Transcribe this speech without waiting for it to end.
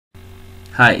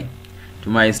Hi, to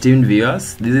my esteemed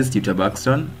viewers, this is Tutor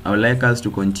Buxton. I would like us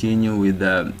to continue with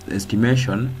the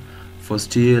estimation for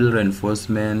steel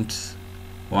reinforcement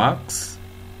works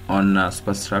on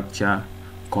superstructure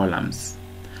columns.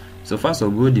 So first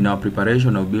of all, in our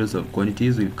preparation of bills of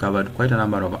quantities, we've covered quite a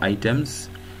number of items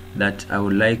that I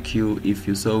would like you, if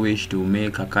you so wish to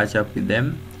make a catch up with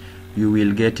them, you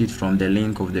will get it from the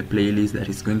link of the playlist that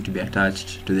is going to be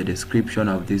attached to the description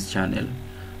of this channel.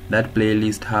 That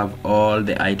playlist have all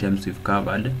the items we've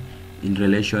covered in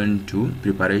relation to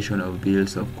preparation of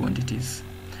bills of quantities.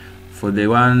 For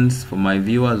my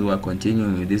viewers who are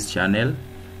continuing with this channel,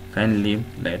 kindly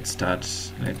let's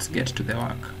get to the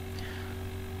work.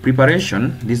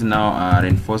 Preparation, this is now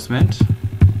reinforcement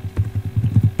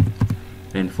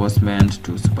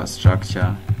to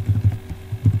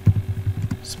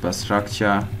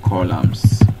superstructure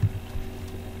columns.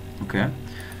 Okay,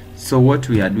 so what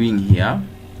we are doing here,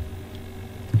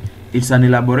 it's an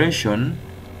elaboration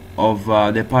of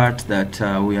the part that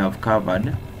we have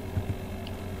covered.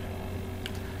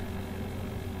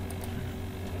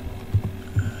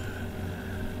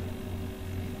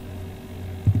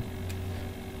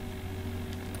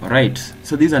 Alright,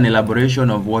 so this is an elaboration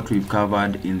of what we've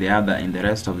covered in the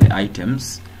rest of the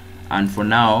items, and for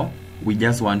now we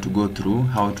just want to go through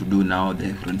how to do now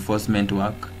the reinforcement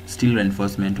work, steel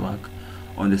reinforcement work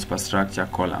on the superstructure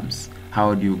columns.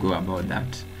 How do you go about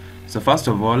that? So first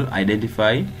of all,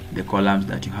 identify the columns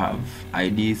that you have.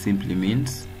 ID simply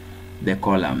means the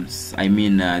columns, the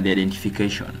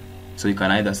identification. So you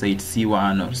can either say it's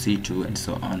C1 or C2 and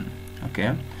so on.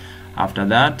 Okay. After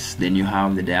that, then you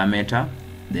have the diameter,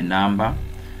 the number,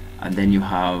 and then you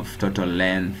have total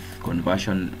length,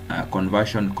 conversion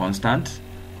constant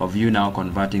of you now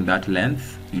converting that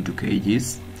length into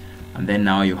kgs, and then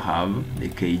now you have the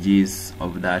kgs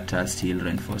of that steel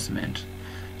reinforcement.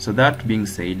 So that being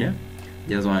said,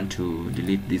 just want to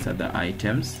delete these other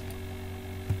items.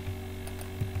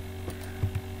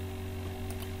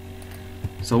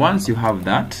 So once you have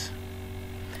that,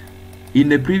 in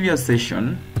the previous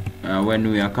session, when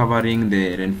we are covering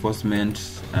the reinforcement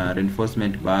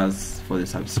bars for the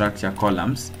substructure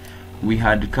columns, we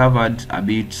had covered a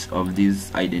bit of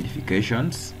these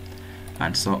identifications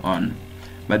and so on.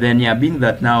 But then, being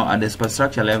that now at the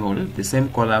superstructure level, the same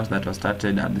columns that were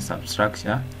started at the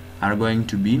substructure are going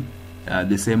to be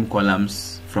the same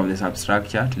columns from the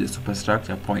substructure to the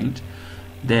superstructure point,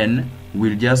 then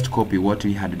we'll just copy what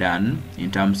we had done in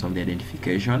terms of the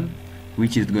identification,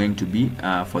 which is going to be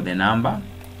for the number.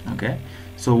 Okay,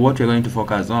 so what we're going to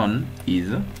focus on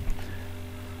is,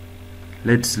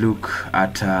 let's look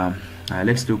at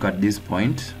this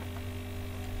point.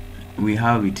 We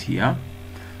have it here.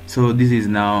 So this is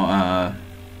now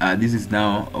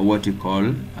what you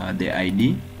call the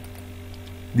ID.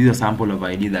 This is a sample of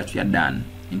ID that we are done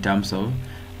in terms of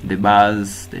the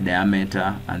bars, the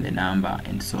diameter, and the number,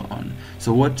 and so on.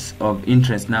 So what's of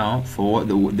interest now, for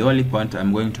the only point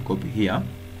I'm going to copy here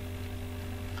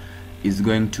is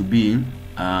going to be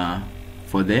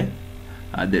for the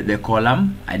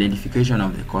column, identification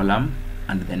of the column,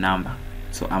 and the number.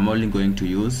 So I'm only going to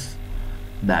use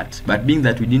that. But being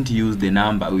that we didn't use the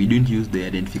number, we didn't use the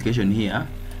identification here,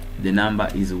 the number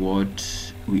is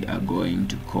what we are going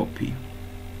to copy.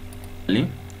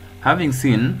 Having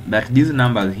seen that these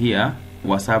numbers here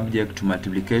were subject to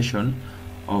multiplication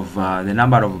of the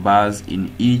number of bars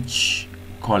in each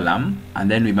column,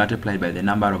 and then we multiply by the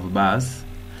number of bars,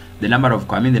 the number of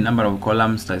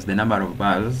columns times the number of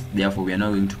bars, therefore we are not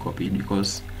going to copy it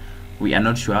because we are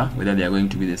not sure whether they are going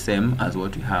to be the same as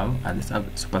what we have at the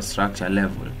superstructure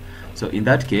level. So in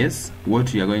that case,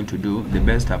 what we are going to do, the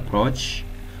best approach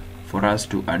for us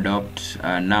to adopt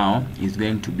now is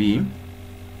going to be,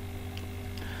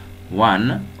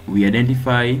 one, we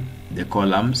identify the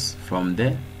columns from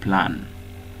the plan.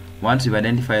 Once we've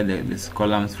identified the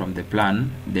columns from the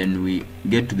plan, then we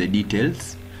get to the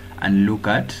details and look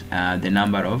at the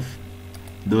number of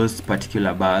those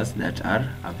particular bars that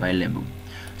are available.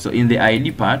 So in the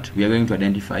ID part, we are going to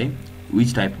identify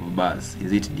which type of bars.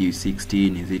 Is it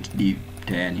D16, is it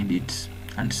D10, is it,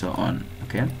 and so on.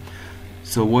 Okay,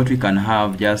 so what we can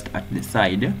have just at the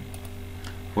side,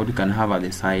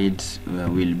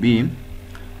 will be,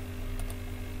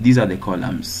 these are the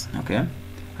columns. Okay,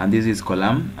 and this is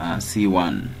column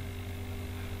C1,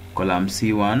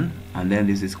 and then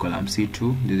this is column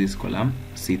C2, this is column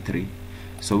C3.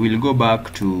 So we'll go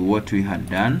back to what we had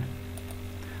done.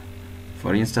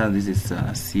 For instance, this is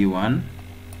C1.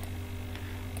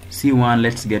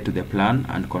 Let's get to the plan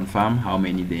and confirm how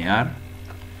many they are.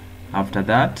 After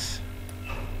that,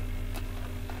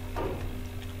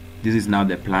 This is now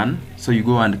the plan. So you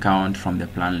go and count from the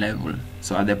plan level.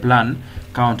 So at the plan,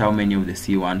 count how many of the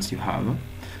C1s you have.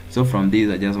 So from this,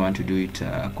 I just want to do it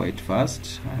quite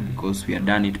fast because we had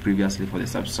done it previously for the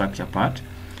substructure part.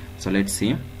 So let's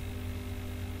see.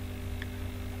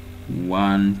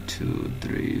 1, 2,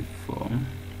 3, 4.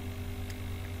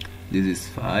 This is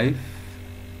 5,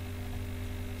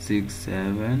 6,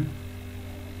 7,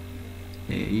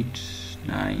 8,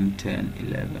 9, 10,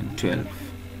 11, 12.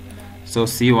 So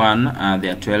C1,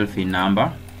 there are 12 in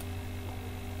number.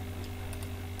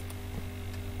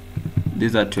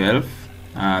 These are 12.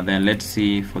 Then let's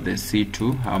see for the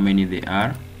C2 how many they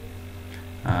are.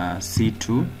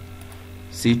 C2,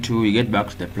 we get back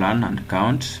to the plan and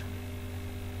count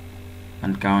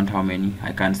how many.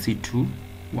 I can see 2,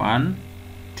 1,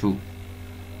 2.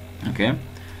 Okay,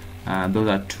 those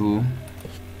are two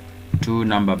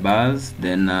number bars.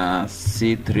 Then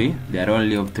C3, they are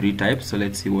only of 3 types. So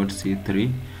let's see what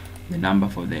C3, the number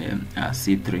for the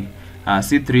C3.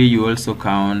 C3 you also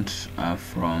count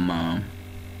from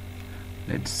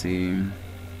let's see,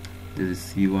 this is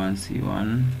C1.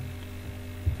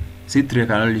 C3 I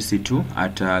can only see 2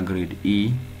 at grid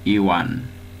E1.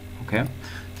 Okay,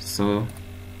 so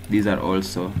these are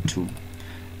also 2.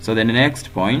 So then the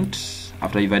next point,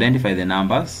 after you've identified the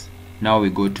numbers, now we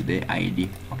go to the ID.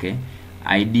 Okay,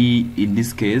 ID in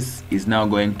this case is now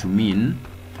going to mean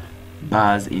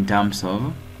bars in terms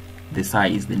of the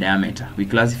size, the diameter. We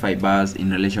classify bars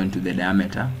in relation to the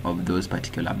diameter of those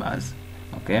particular bars.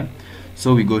 Okay,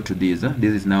 so we go to this.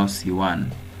 This is now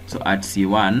C1. So at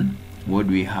C1, what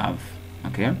do we have?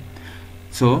 Okay,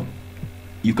 so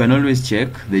you can always check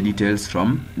the details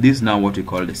from this. Now what we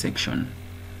call the section,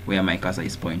 where my cursor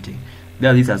is pointing.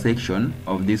 There is a section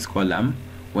of this column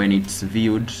when it's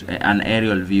viewed, an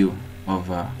aerial view of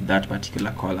that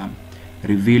particular column,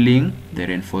 revealing the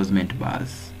reinforcement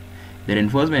bars. The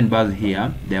reinforcement bars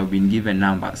here, they have been given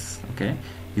numbers. Okay,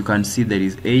 you can see there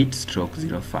is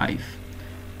 8/05.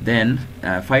 Then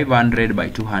 500 by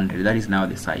 200, that is now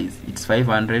the size. It's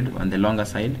 500 on the longer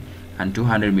side and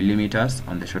 200 millimeters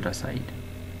on the shorter side.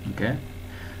 Okay,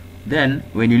 then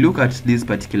when you look at this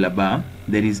particular bar,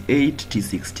 there is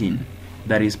 8T16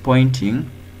 that is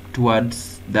pointing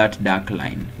towards that dark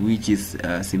line, which is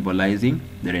symbolizing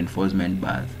the reinforcement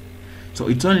bars. So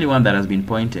it's only one that has been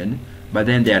pointed, but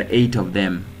then there are 8 of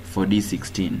them for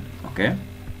D16. Okay,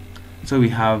 so we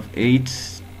have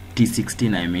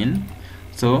 8T16, I mean.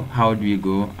 So how do we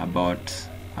go about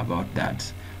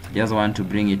that? So just want to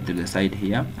bring it to the side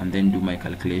here and then do my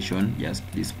calculation just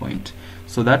this point.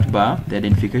 So that bar, the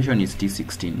identification is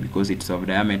T16 because it's of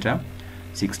diameter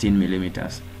 16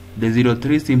 millimeters. The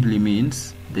 03 simply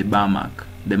means the bar mark,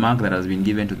 the mark that has been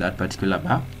given to that particular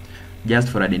bar, just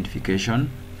for identification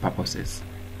purposes.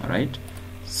 Alright,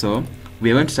 so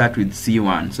we are going to start with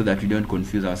C1 so that we don't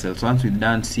confuse ourselves. Once we've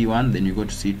done C1, then we go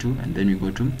to C2 and then we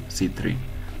go to C3.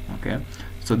 Okay,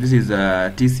 so this is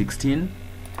T16,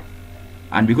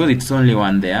 and because it's only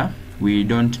one there, we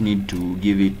don't need to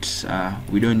give it,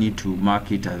 we don't need to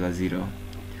mark it as a 0,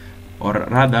 or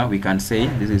rather we can say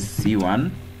this is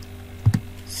C1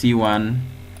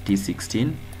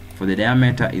 T16. For the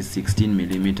diameter is 16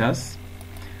 millimeters.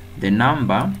 The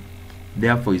number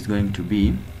therefore is going to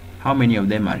be, how many of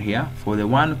them are here? For the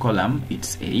one column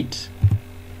it's 8,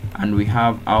 and we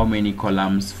have how many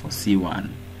columns for C1?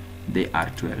 They are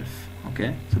 12.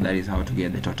 Okay, so that is how to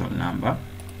get the total number.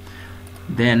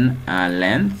 Then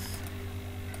length,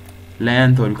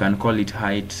 or you can call it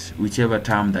height, whichever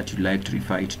term that you like to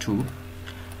refer it to.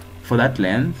 For that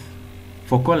length,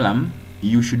 for column,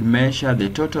 you should measure the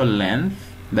total length,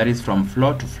 that is from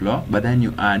floor to floor, but then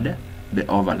you add the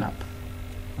overlap.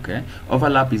 Okay,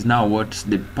 overlap is now what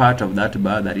the part of that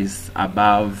bar that is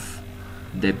above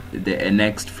the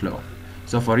next floor.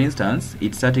 So for instance,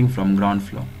 it's starting from ground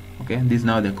floor. Okay, this is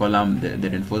now the column, the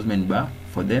reinforcement bar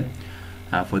for the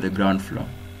ground floor.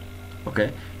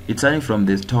 Okay, it's starting from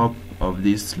the top of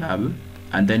this slab,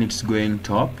 and then it's going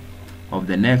top of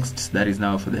the next, that is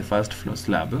now for the first floor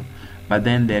slab, but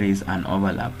then there is an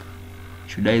overlap.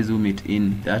 Should I zoom it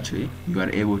in that way, you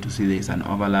are able to see there is an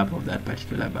overlap of that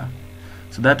particular bar.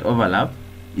 So that overlap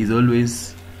is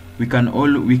always, we can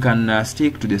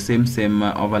stick to the same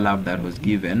overlap that was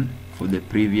given for the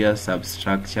previous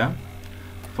substructure,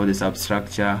 for the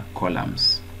substructure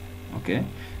columns. Okay,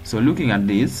 so looking at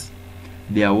this,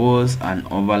 there was an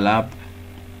overlap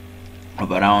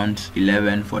of around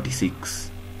 1146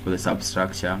 for the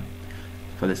substructure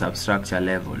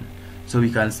level. So we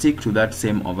can stick to that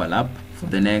same overlap for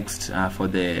the next for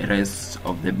the rest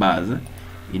of the bars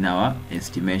in our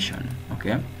estimation.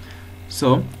 Okay,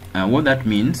 so what that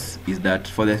means is that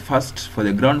for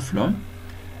the ground floor,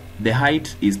 the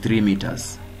height is 3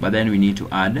 meters, but then we need to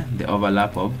add the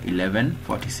overlap of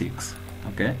 1146.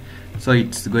 Okay, so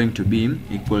it's going to be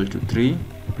equal to 3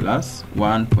 plus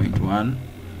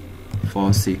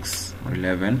 1.146 or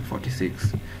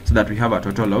 1146, so that we have a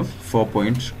total of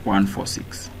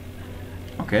 4.146.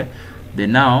 okay,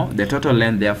 then now the total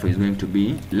length therefore is going to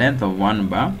be length of one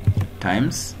bar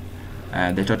times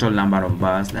the total number of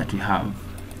bars that we have.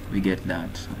 We get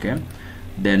that. Okay,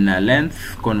 then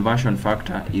length conversion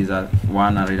factor is at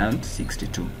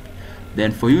 162.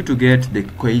 Then for you to get the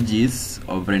kgs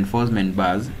of reinforcement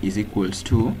bars is equals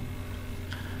to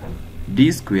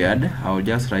d squared. I'll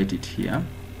just write it here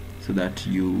so that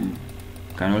you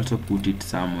can also put it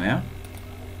somewhere.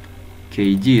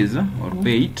 Kgs, or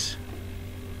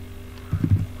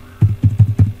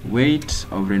weight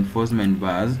of reinforcement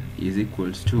bars is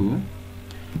equals to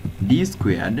d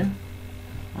squared.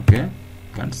 Okay, you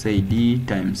can say d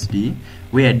times d,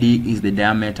 where d is the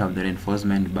diameter of the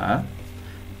reinforcement bar.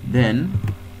 Then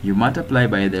you multiply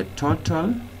by the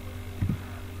total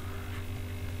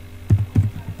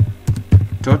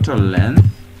length,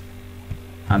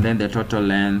 and then the total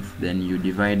length, then you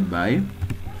divide by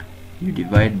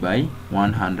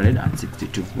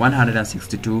 162.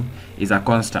 162 is a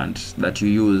constant that you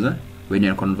use when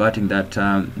you're converting that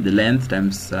the length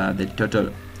times the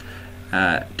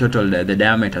the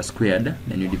diameter squared,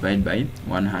 then you divide by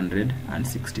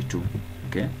 162.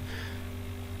 Okay,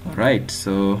 all right,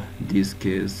 so this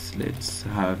case, let's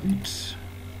have this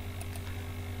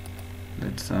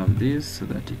so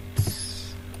that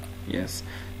it's, yes.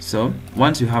 So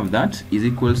once you have that, is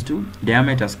equals to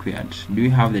diameter squared. Do we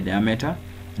have the diameter?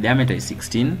 Diameter is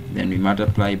 16, then we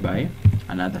multiply by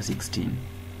another 16.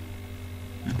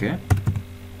 Okay,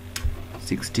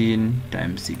 16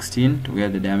 times 16 to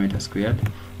get the diameter squared.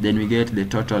 Then we get the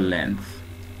total length.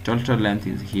 Total length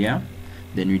is here.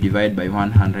 Then we divide by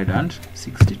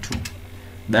 162.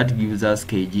 That gives us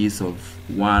kgs of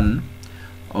 1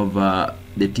 over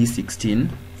the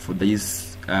T16 for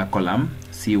this column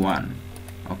C1.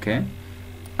 Okay,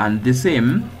 and the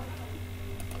same,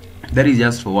 that is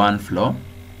just for one floor.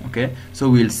 Okay, so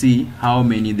we'll see how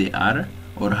many they are,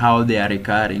 or how they are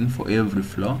recurring for every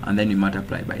floor, and then we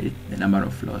multiply by the number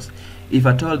of floors. If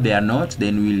at all they are not,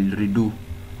 then we'll redo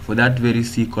for that very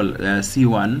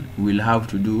C1. We'll have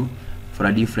to do for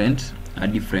a different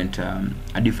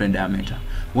diameter.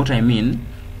 What I mean,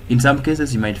 in some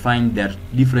cases you might find there are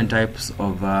different types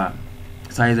of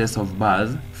sizes of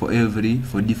bars for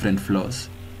different floors,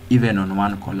 even on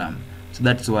one column. So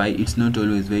that's why it's not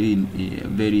always very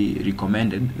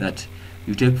recommended that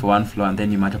you take for one floor and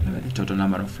then you multiply by the total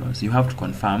number of floors. You have to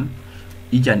confirm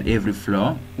each and every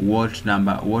floor what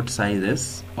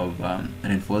sizes of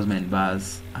reinforcement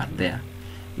bars are there.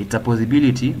 It's a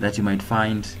possibility that you might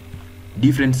find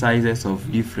different sizes of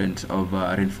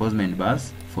reinforcement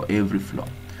bars for every floor.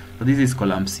 So this is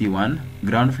column C1.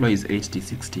 Ground floor is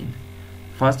 8T16.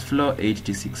 First floor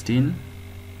 8T16,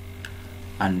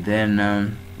 and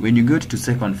then when you go to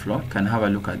second floor, you can have a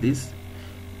look at this.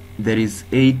 There is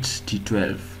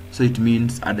 8T12. So it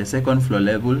means at the second floor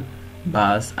level,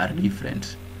 bars are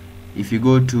different. If you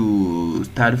go to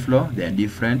third floor, they are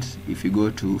different. If you go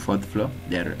to fourth floor,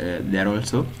 they are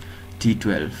also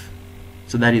T12.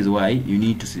 So that is why you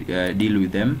need to deal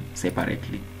with them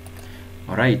separately.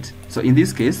 Alright, so in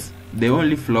this case, the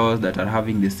only floors that are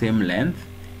having the same length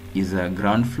is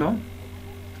ground floor,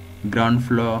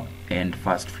 and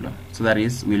first floor. So that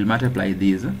is, we'll multiply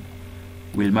these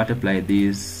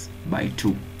by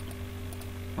 2.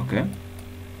 Okay,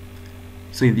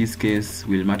 so in this case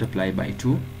we'll multiply by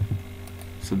 2,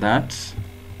 so that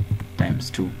times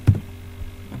 2.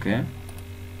 Okay,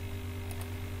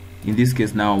 in this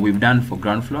case now we've done for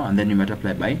ground floor, and then we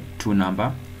multiply by 2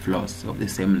 number floors of the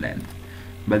same length.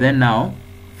 But then now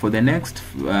for the next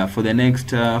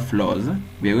floors,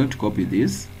 we are going to copy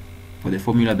this for the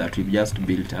formula that we've just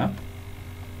built up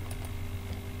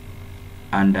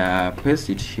and paste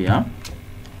it here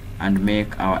and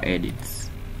make our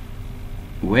edits,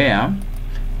 where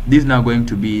this is now going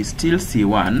to be still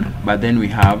C1, but then we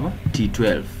have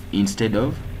T12 instead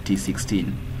of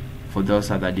T16 for those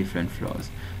other different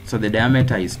floors. So the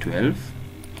diameter is 12.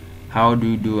 How do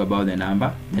we do about the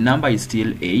number? The number is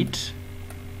still 8.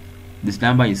 This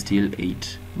number is still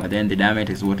 8, but then the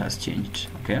diameter is what has changed.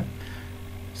 Okay,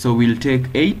 so we'll take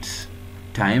 8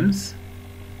 times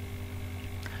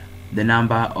the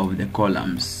number of the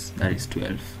columns, that is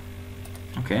 12.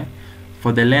 Okay,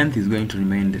 for the length is going to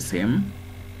remain the same.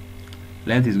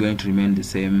 Length is going to remain the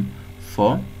same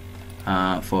for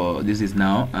this is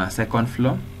now second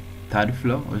floor, third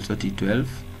floor, also T12,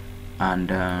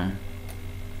 and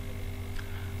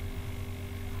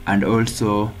and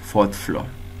also fourth floor.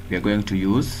 We are going to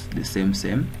use the same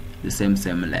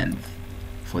length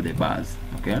for the bars.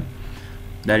 Okay,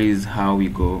 that is how we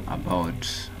go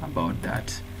about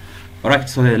that. Alright,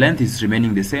 so the length is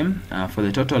remaining the same. For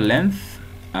the total length,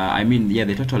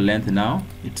 the total length now,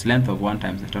 it's length of 1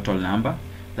 times the total number.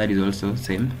 That is also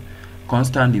same.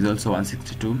 Constant is also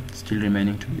 162, still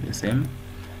remaining to be the same.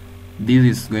 This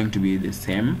is going to be the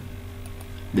same.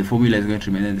 The formula is going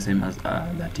to remain the same as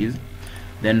that is.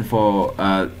 Then for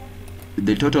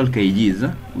the total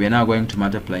kgs, we are now going to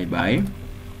multiply by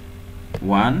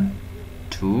 1,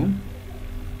 2,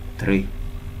 3.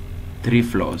 3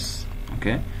 floors.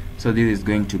 Okay, so this is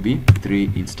going to be 3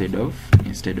 instead of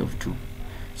 2.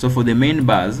 So for the main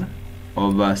bars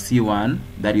of C1,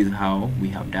 that is how we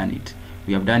have done it.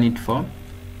 We have done it for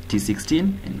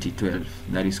T16 and T12.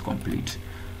 That is complete.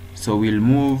 So we'll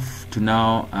move to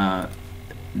now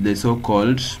the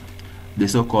so-called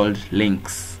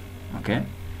links. Okay,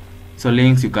 so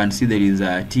links, you can see there is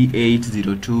a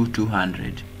T8, 02,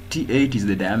 200. T8 is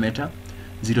the diameter,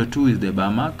 02 is the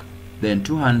bar mark, then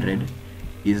 200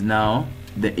 is now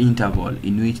the interval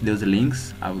in which those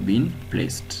links have been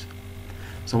placed.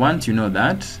 So once you know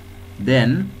that,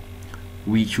 then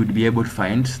we should be able to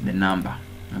find the number.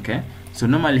 Okay, so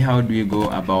normally how do we go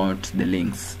about the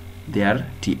links? They are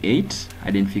T8.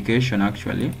 Identification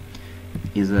actually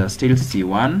is still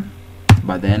C1,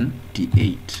 but then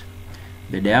T8.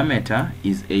 The diameter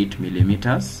is 8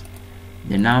 millimeters.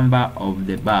 The number of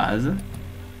the bars,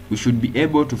 we should be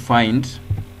able to find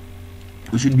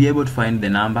the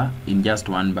number in just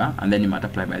one bar, and then you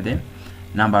multiply by the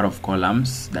number of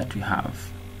columns that we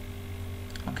have.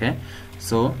 Okay,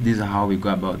 so this is how we go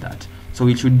about that. So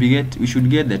we should get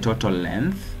the total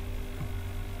length.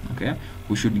 Okay,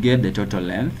 we should get the total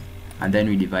length, and then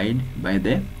we divide by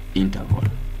the interval.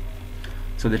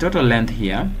 So the total length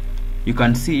here, you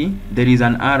can see there is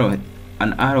an arrow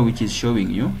which is showing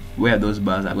you where those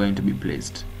bars are going to be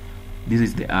placed. This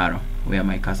is the arrow where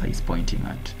my cursor is pointing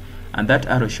at, and that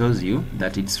arrow shows you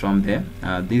that it's from the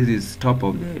this is top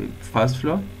of the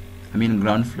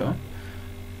ground floor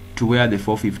to where the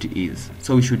 450 is.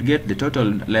 So we should get the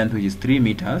total length, which is 3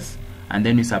 meters, and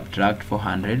then we subtract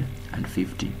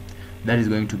 450. That is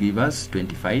going to give us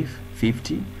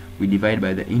 2550. We divide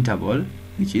by the interval,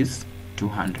 which is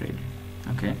 200.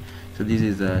 Okay, so this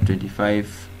is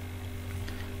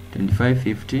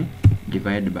 2550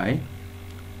 divided by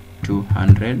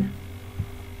 200.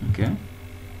 Okay,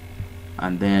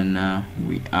 and then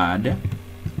we add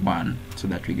 1 so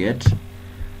that we get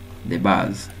the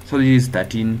bars. So this is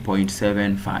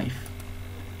 13.75.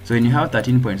 So when you have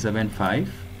 13.75,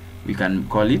 we can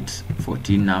call it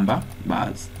 14 number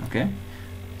bars. Okay,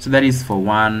 so that is for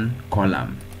one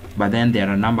column, but then there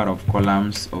are a number of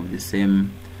columns of the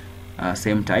same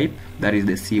type. That is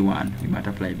the C1. We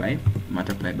multiply by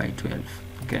 12.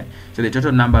 Okay, so the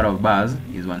total number of bars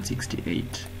is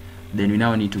 168. Then we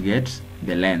now need to get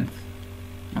the length.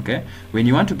 Okay, when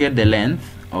you want to get the length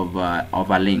of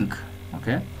a link,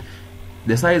 okay,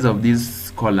 the size of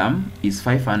this column is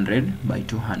 500 by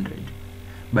 200,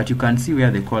 but you can see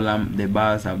where the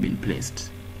bars have been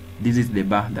placed. This is the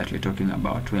bar that we're talking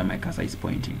about, where my cursor is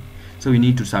pointing. So we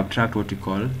need to subtract what we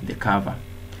call the cover.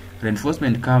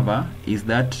 Reinforcement cover is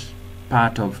that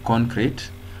part of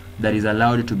concrete that is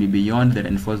allowed to be beyond the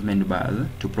reinforcement bars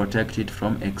to protect it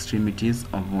from extremities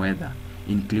of weather,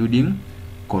 including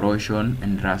corrosion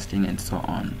and rusting and so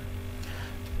on.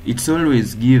 It's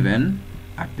always given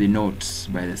at the notes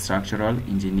by the structural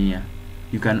engineer.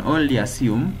 You can only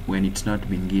assume when it's not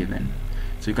been given.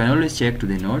 So you can always check to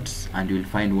the notes and you will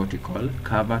find what we call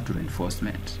cover to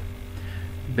reinforcement.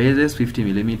 Bases 50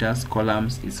 millimeters,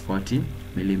 columns is 40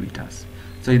 millimeters.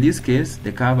 So in this case,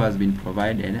 the cover has been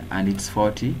provided and it's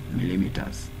 40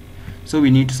 millimeters. So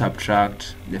we need to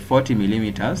subtract the 40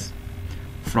 millimeters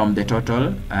from the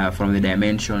total, from the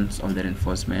dimensions of the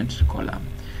reinforcement column.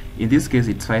 In this case,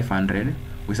 it's 500.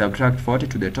 We subtract 40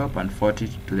 to the top and 40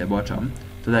 to the bottom,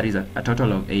 so that is a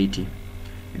total of 80.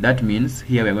 That means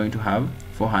here we are going to have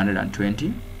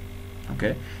 420.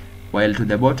 Okay, while to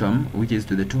the bottom, which is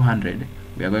to the 200,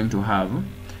 we are going to have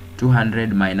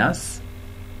 200 minus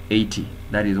 80,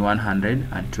 that is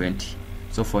 120.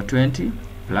 So 420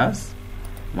 plus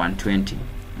 120.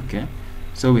 Okay,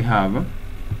 so we have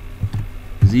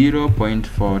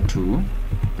 0.42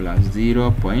 plus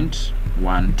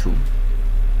 0.12.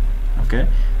 Okay,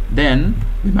 then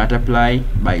we multiply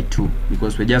by 2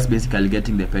 because we're just basically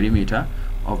getting the perimeter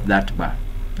of that bar.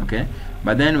 Okay,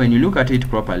 but then when you look at it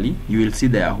properly, you will see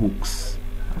there are hooks.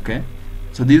 Okay,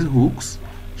 so these hooks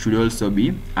should also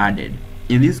be added.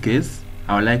 In this case,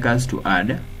 I would like us to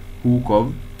add hook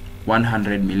of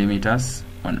 100 millimeters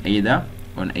on either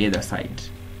side.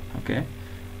 Okay,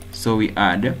 so we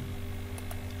add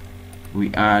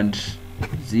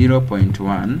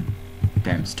 0.1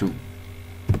 times 2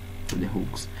 to the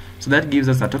hooks. So that gives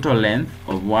us a total length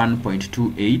of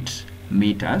 1.28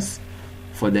 meters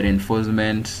for the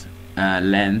reinforcement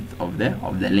length of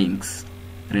the links.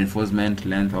 Reinforcement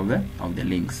length of the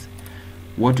links.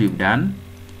 What we've done,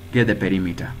 get the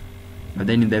perimeter, but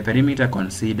then in the perimeter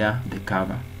consider the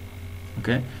cover.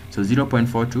 Okay, so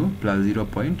 0.42 plus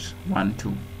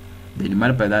 0.12, then you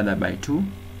multiply that by 2,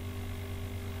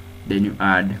 then you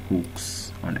add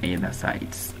hooks on either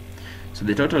sides. So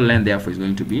the total length therefore is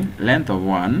going to be length of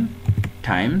 1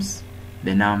 times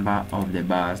the number of the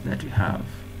bars that we have.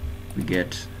 We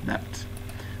get that.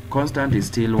 Constant is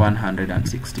still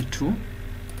 162,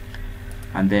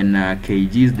 and then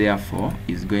kgs therefore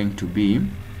is going to be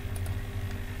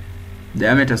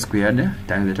diameter squared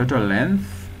times the total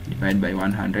length divided by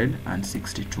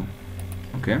 162.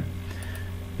 Okay,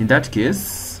 in that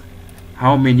case,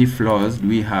 how many floors do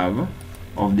we have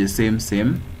of the same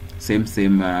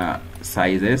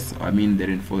sizes? I mean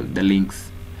the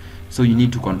links. So you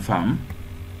need to confirm.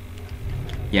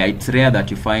 Yeah, it's rare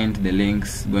that you find the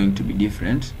links going to be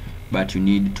different, but you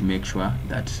need to make sure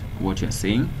that what you're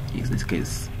saying is the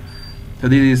case. So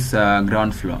this is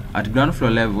ground floor. At ground floor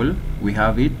level, we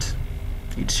have it's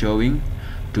showing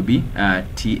to be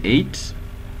T8,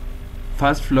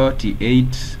 first floor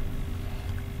T8,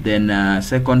 then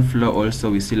second floor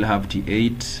also we still have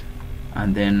T8,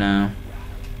 and then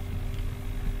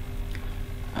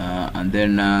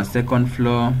second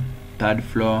floor, third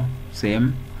floor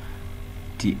same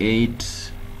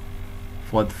T8,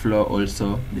 fourth floor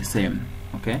also the same.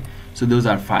 Okay, so those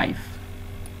are 5.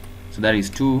 So that is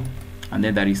 2, and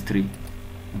then that is 3.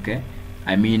 Okay,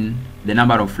 I mean the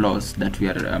number of floors that we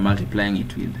are multiplying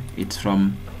it with. It's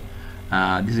from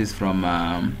this is from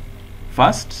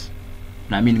first,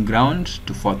 I mean ground,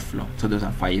 to fourth floor. So those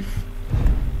are 5.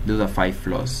 Those are 5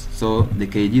 floors. So the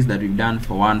kgs that we've done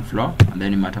for one floor, and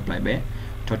then we multiply by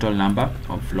total number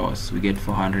of floors, we get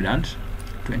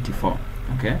 424.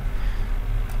 Okay,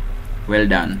 well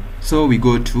done. So we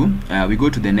go to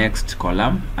the next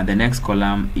column, and the next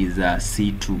column is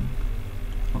C2.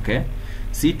 Okay,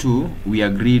 C2, we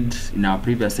agreed in our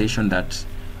previous session that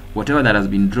whatever that has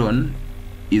been drawn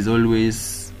is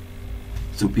always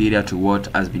superior to what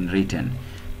has been written.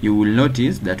 You will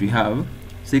notice that we have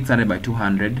 600 by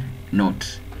 200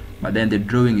 note, but then the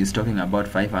drawing is talking about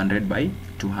 500 by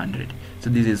 200. So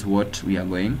this is what we are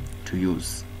going to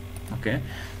use. Okay,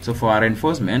 so for our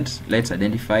reinforcement, let's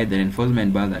identify the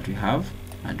reinforcement bar that we have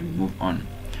and we move on.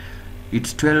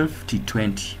 It's 12 to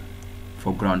 20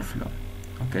 for ground floor.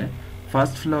 Okay,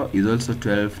 first floor is also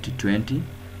 12 to 20,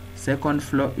 second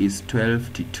floor is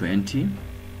 12 to 20.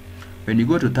 When you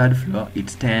go to third floor,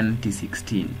 it's 10 to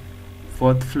 16.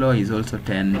 Fourth floor is also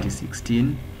 10 to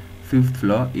 16. Fifth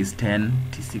floor is 10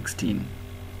 to 16.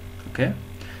 Okay,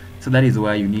 so that is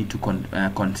why you need to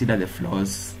consider the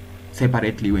floors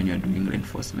separately when you're doing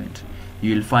reinforcement.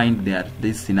 You will find there are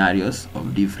these scenarios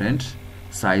of different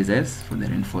sizes for the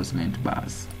reinforcement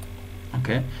bars.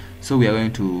 Okay, so we are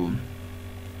going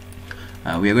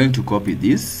to copy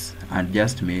this and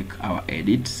just make our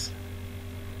edits,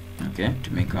 okay,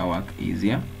 to make our work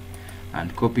easier,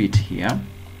 and copy it here.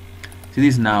 So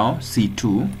this is now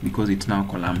C2 because it's now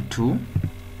column 2,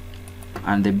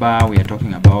 and the bar we are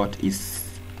talking about is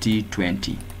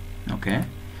T20. Okay,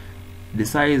 the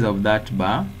size of that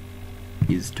bar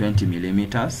is 20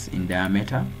 millimeters in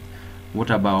diameter. What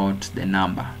about the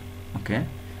number? Okay,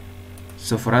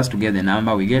 so for us to get the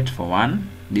number, we get, for one,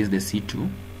 this is the C2.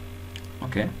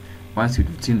 Okay, once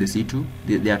you've seen the C2,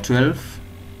 there are 12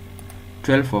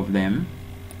 of them.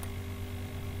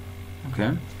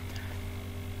 Okay,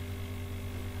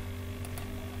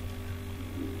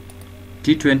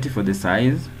 T20 for the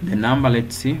size. The number,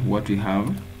 let's see what we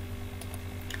have.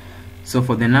 So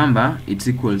for the number, it's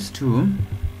equals to,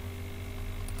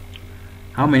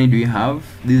 how many do we have?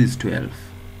 This is 12.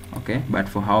 Okay, but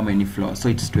for how many floors? So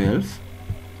it's 12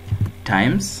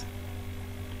 times,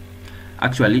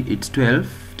 actually it's 12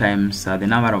 times the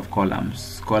number of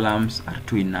columns. Columns are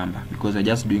 2 in number because we're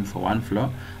just doing for one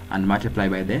floor, and multiply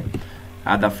by the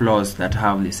other floors that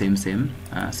have the same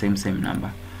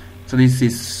number. So this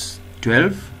is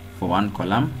 12 for one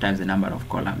column times the number of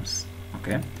columns.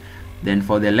 Okay, then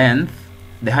for the length,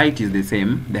 the height is the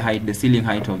same. The ceiling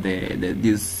height of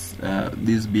this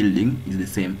building is the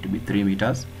same, to be 3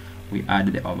 meters. We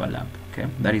add the overlap. Okay,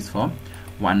 that is for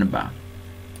one bar.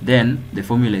 Then the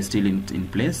formula is still in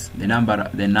place. The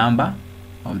number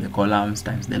of the columns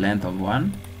times the length of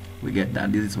one, we get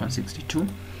that this is 162.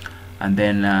 and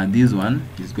then this one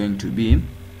is going to remain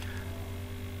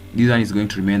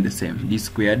the same, d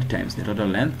squared times the total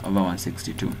length over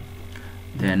 162.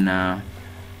 Then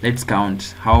let's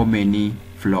count how many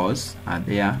floors are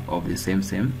there of the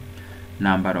same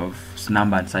number and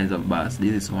size of bars.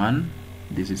 This is 1,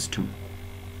 this is 2,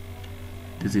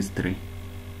 this is 3.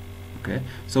 Okay,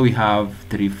 so we have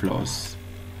 3 floors.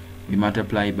 We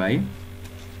multiply by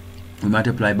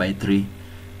 3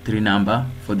 number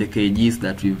for the kgs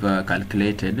that we've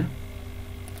calculated.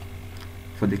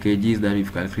 For the kgs that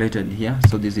we've calculated here,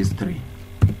 so this is 3.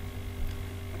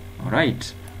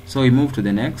 Alright, so we move to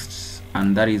the next,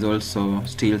 and that is also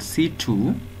still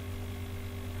C2.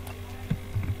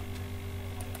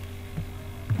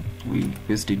 We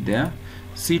paste it there,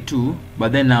 C2,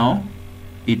 but then now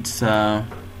it's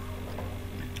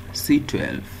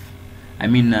C12, I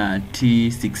mean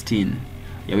T16.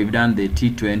 Yeah, we've done the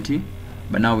T20,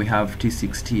 but now we have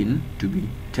T16 to be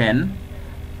 10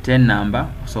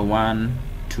 number, so 1,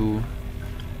 2,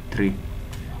 3,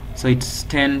 so it's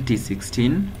 10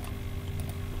 T16.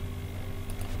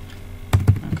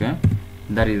 Okay,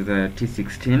 that is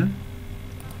T16.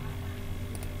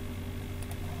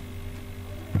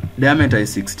 Diameter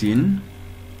is 16,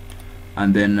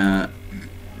 and then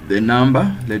the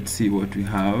number, let's see what we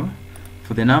have.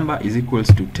 For the number is equals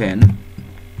to 10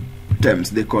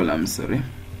 times the column,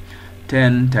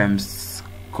 10 times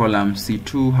column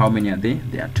C2. How many are they?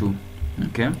 There are 2.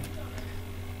 Okay,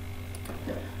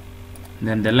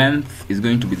 then the length is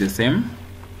going to be the same,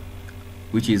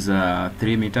 which is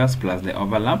 3 meters plus the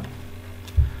overlap.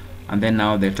 And then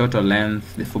now the total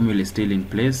length, the formula is still in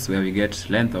place, where we get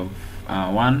length of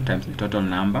 1 times the total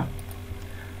number.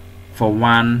 For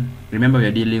 1, remember we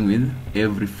are dealing with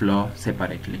every floor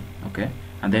separately. Okay,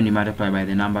 and then we multiply by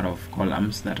the number of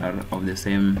columns that are of the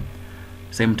same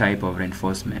type of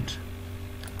reinforcement.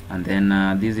 And then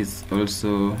this is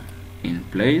also in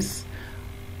place.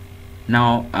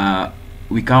 Now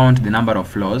we count the number of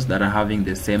floors that are having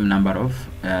the same number of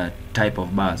type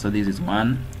of bars. So this is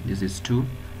 1, this is 2,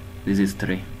 this is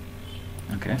 3.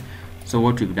 Okay, so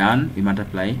what we've done, we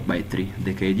multiply by 3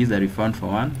 the kgs that we found for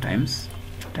 1 times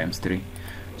 3.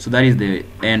 So that is the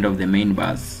end of the main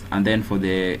bars. And then for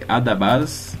the other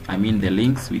bars, I mean the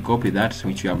links, we copy that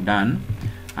which we have done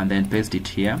and then paste it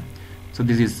here. So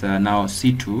this is now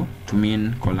C2 to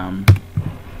mean column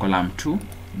 2,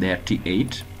 there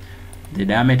T8. The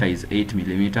diameter is 8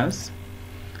 millimeters.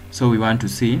 So we want to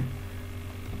see,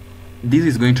 this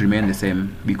is going to remain the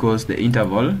same because the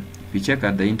interval, if we check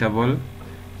at the interval,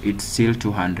 it's still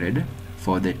 200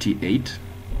 for the T8.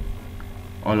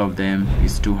 All of them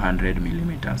is 200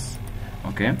 millimeters.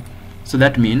 Okay, so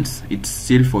that means it's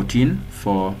still 14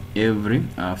 for every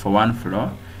for one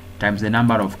floor times the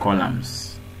number of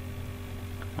columns.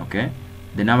 Okay,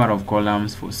 the number of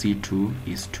columns for C2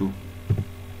 is 2.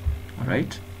 All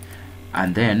right,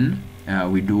 and then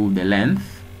we do the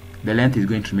length. The length is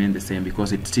going to remain the same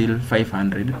because it's still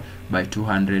 500 by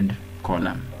 200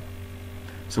 column.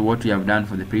 So what we have done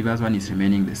for the previous one is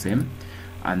remaining the same.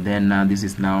 And then this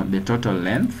is now the total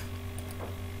length.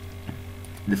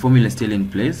 The formula is still in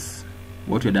place.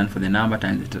 What we've done for the number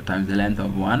times the length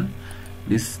of 1.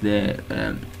 This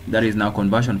that is now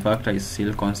conversion factor is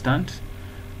still constant.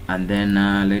 And then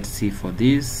let's see for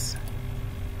this,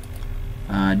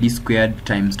 d squared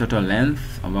times total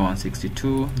length over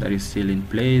 162, that is still in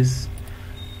place.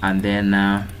 And then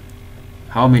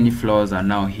how many floors are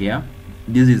now here?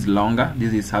 This is longer,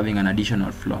 this is having an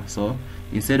additional floor, so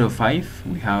instead of 5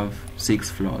 we have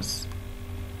 6 floors.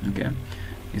 Okay,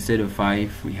 instead of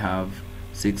 5 we have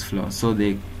 6 floors. So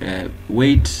the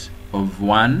weight of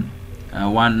one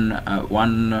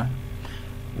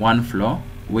floor,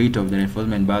 weight of the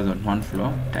reinforcement bars on one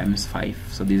floor times 5.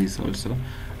 So this is also,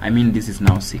 I mean this is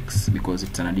now 6 because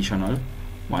it's an additional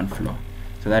 1 floor.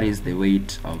 So that is the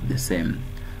weight of the same.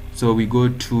 So we go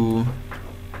to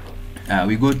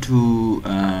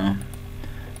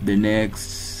the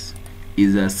next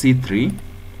is a C3.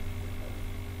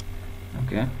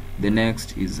 Okay, the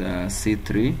next is a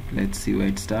C3. Let's see where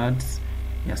it starts.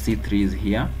 Yeah, C3 is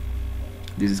here.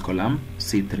 This is column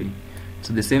C3.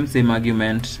 So the same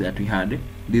argument that we had.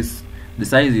 This, the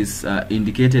size is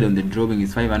indicated on the drawing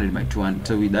is 500 by 200.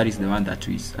 So that is the one that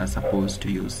we are supposed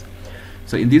to use.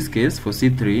 So in this case for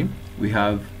C3 we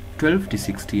have 12 to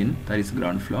 16, that is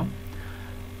ground floor.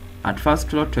 At first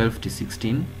floor 12 to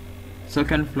 16,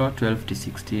 second floor 12 to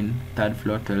 16, third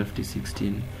floor 12 to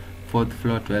 16, fourth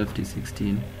floor 12 to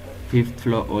 16, fifth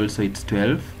floor also it's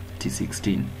 12 to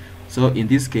 16. So in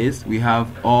this case we have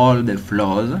all the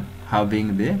floors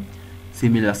having the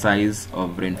similar size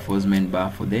of reinforcement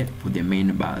bar for the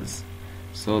main bars.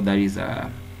 So that is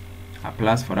a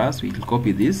plus for us. We'll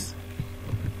copy this.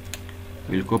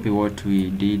 We'll copy what we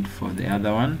did for the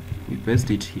other one. We paste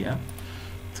it here.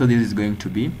 So this is going to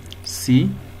be C.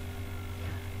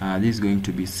 This is going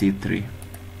to be C3.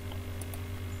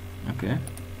 Okay.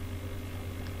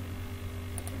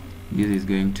 This is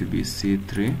going to be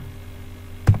C3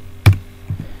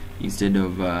 instead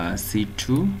of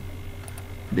C2.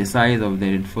 The size of the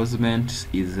reinforcement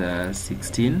is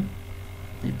 16.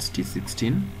 It's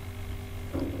T16.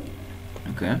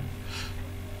 Okay.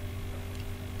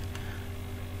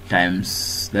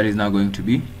 Times, that is now going to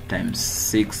be times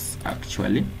 6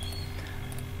 actually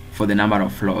for the number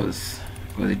of floors,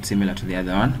 because it's similar to the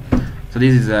other one. So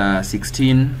this is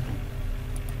 16.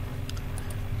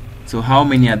 So how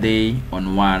many are they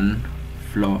on one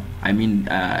floor? I mean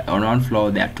on one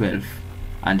floor there are 12,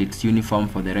 and it's uniform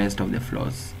for the rest of the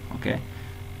floors. Okay,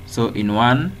 so in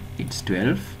one it's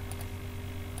 12,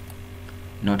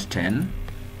 not 10.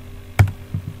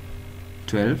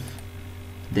 12.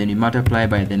 Then you multiply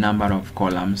by the number of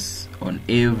columns on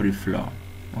every floor,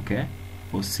 okay,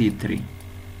 for C3,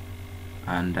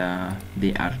 and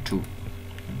they are 2.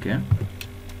 Okay,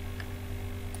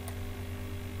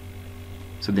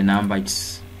 so the number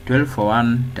is 12 for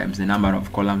 1 times the number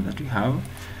of columns that we have.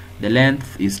 The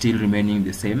length is still remaining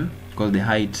the same because the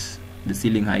height, the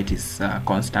ceiling height is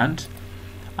constant,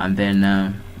 and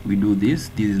then we do this.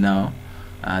 This is now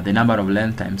the number of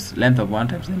length times length of 1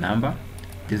 times the number.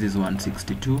 This is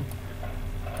 162,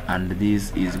 and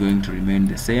this is going to remain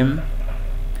the same.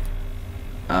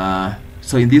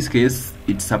 So in this case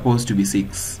it's supposed to be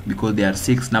 6 because there are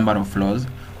 6 number of floors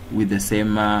with the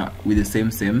same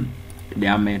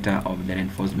diameter of the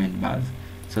reinforcement bars.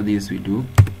 So this we do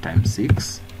times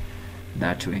 6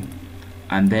 that way,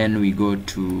 and then we go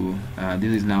to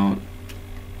this is now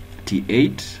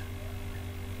T8.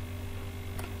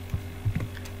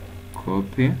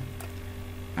 Copy,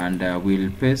 and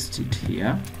we'll paste it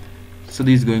here. So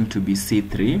this is going to be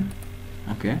C3.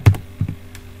 Okay,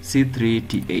 C3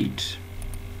 T8.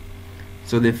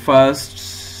 So the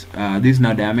first this is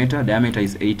now diameter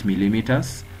is 8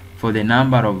 millimeters. For the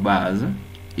number of bars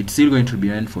it's still going to be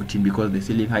 14 because the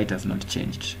ceiling height has not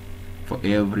changed for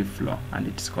every floor and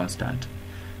it's constant.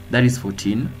 That is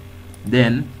 14.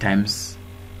 Then times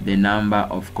the number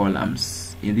of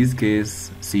columns, in this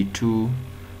case C3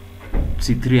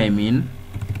 I mean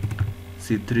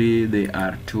C3, they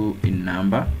are 2 in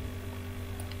number.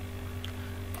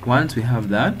 Once we have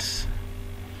that,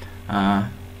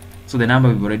 so the number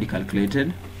we've already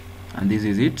calculated, and this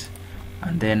is it.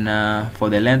 And then for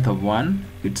the length of 1,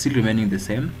 it's still remaining the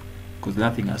same because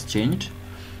nothing has changed.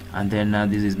 And then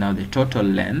this is now the total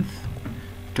length.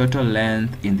 Total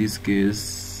length, in this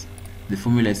case the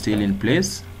formula is still in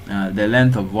place. The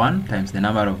length of 1 times the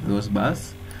number of those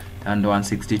bars, and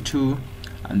 162,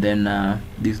 and then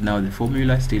this is now the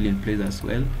formula still in place as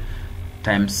well,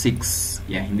 times 6.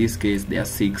 Yeah, in this case there are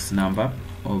 6 number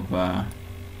of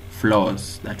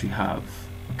floors that we have.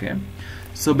 Okay,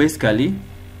 so basically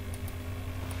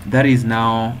that is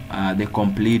now the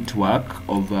complete work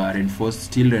of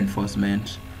steel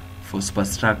reinforcement for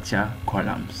superstructure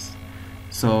columns.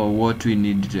 So what we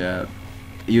need,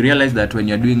 you realize that when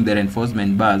you're doing the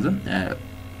reinforcement bars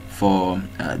for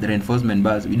the reinforcement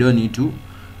bars,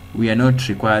 we are not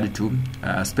required to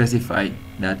specify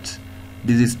that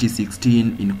this is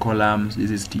T16 in columns, this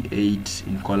is T8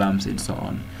 in columns, and so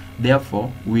on.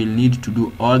 Therefore we'll need to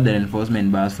do all the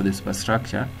reinforcement bars for the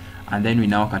superstructure, and then we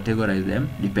now categorize them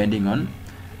depending on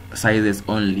sizes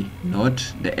only,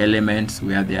 not the elements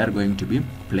where they are going to be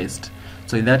placed.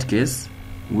 So in that case,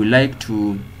 we like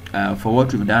to for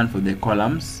what we've done for the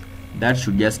columns, that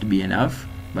should just be enough.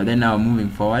 But then now moving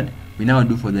forward, we now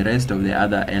do for the rest of the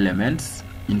other elements,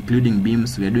 including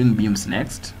beams. We are doing beams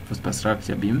next for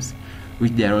superstructure beams,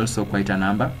 which they are also quite a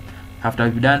number. After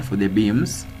we've done for the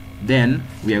beams, then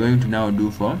we are going to now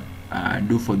do for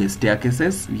the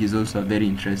staircases, which is also a very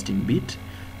interesting bit.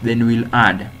 Then we'll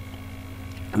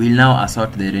now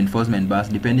assort the reinforcement bars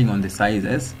depending on the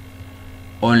sizes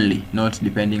only, not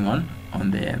depending on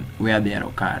the where they are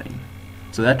occurring.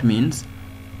 So that means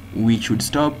we should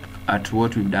stop at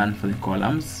what we've done for the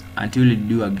columns until we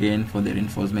do again for the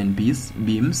reinforcement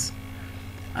beams,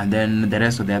 and then the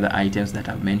rest of the other items that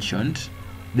I've mentioned.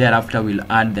 Thereafter we'll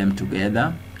add them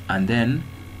together, and then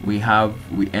we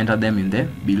enter them in the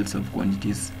bills of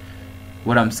quantities.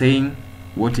 What I'm saying,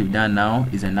 what we've done now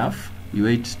is enough. We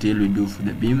wait till we do for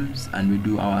the beams, and we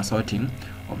do our sorting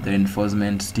of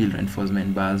the steel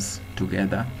reinforcement bars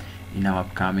together in our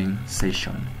upcoming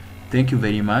session. Thank you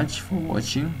very much for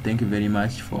watching. Thank you very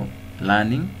much for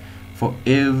learning. For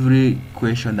every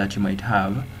question that you might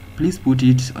have, please put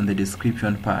it on the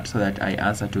description part so that I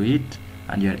answer to it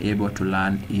and you're able to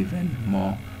learn even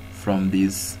more from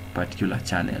this particular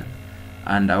channel.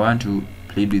 And I want to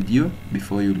plead with you,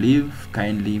 before you leave,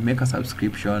 kindly make a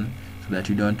subscription so that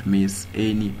you don't miss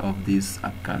any of these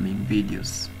upcoming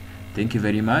videos. Thank you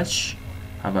very much.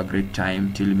 Have a great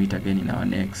time till we meet again in our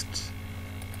next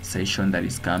session that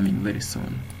is coming very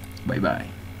soon. Bye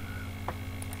bye.